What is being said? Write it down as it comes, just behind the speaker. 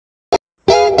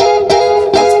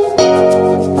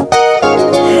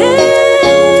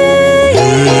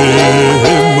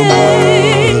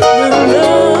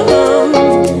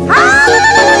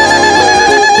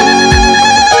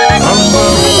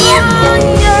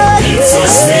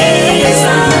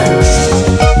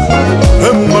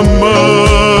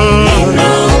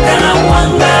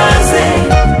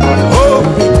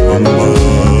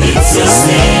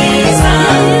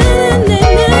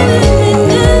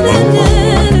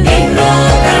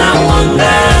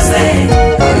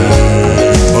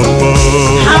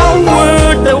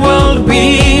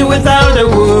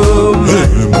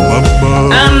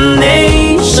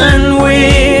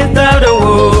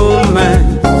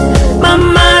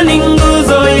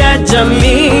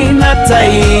jamii na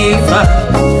taifa,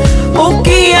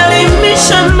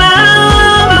 ukielimisha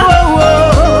mama,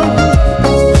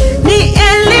 ni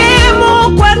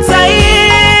elimu kwa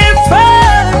taifa.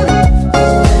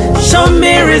 Show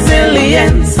me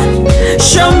resilience,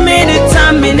 show me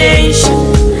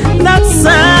determination, that's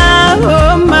how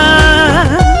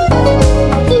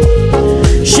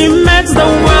she makes the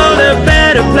world a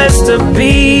better place to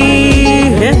be.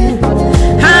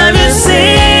 Have you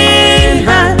seen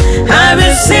her? Have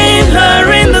you seen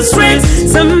her in the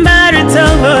streets? Somebody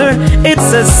tell her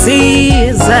it's a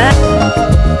season.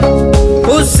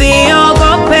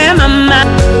 Usiogope mama,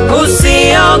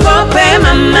 usiogope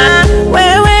mama,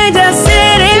 wewe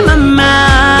jasiri mama.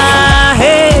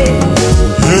 Hey,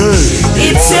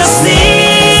 it's your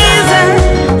season.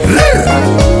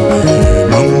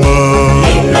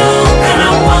 Inuka na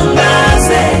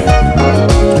uangaze.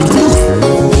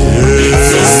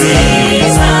 It's your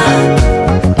season.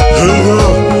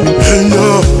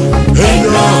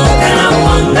 Inuka na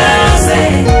uangaze.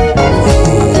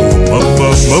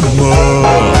 Mama.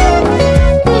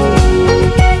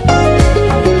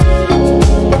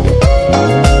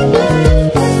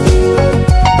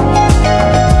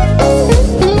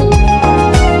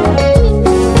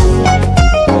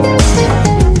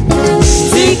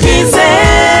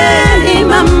 Sikizeni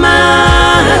mama,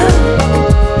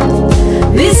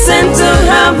 listen to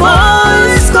her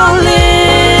voice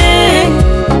calling,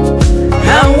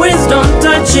 her wisdom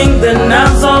touching the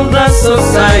nerves of the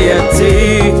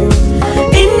society.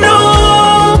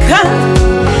 Inuka,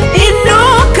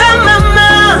 inuka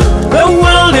mama, the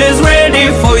world is ready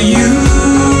for you.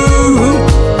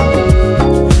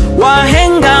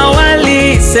 Wahenga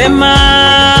walisema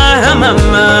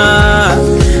mama,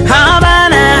 haba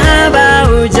na haba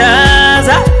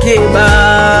ujaza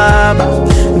kibaba,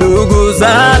 ndugu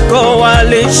zako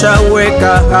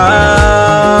walishaweka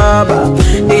haba,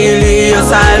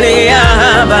 iliyosalia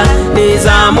haba ni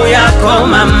zamu yako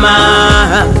mama.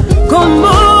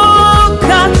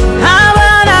 Kumbuka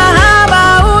haba na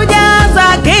haba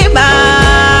ujaza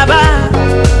kibaba.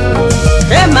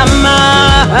 Hey mama,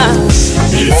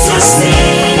 it's your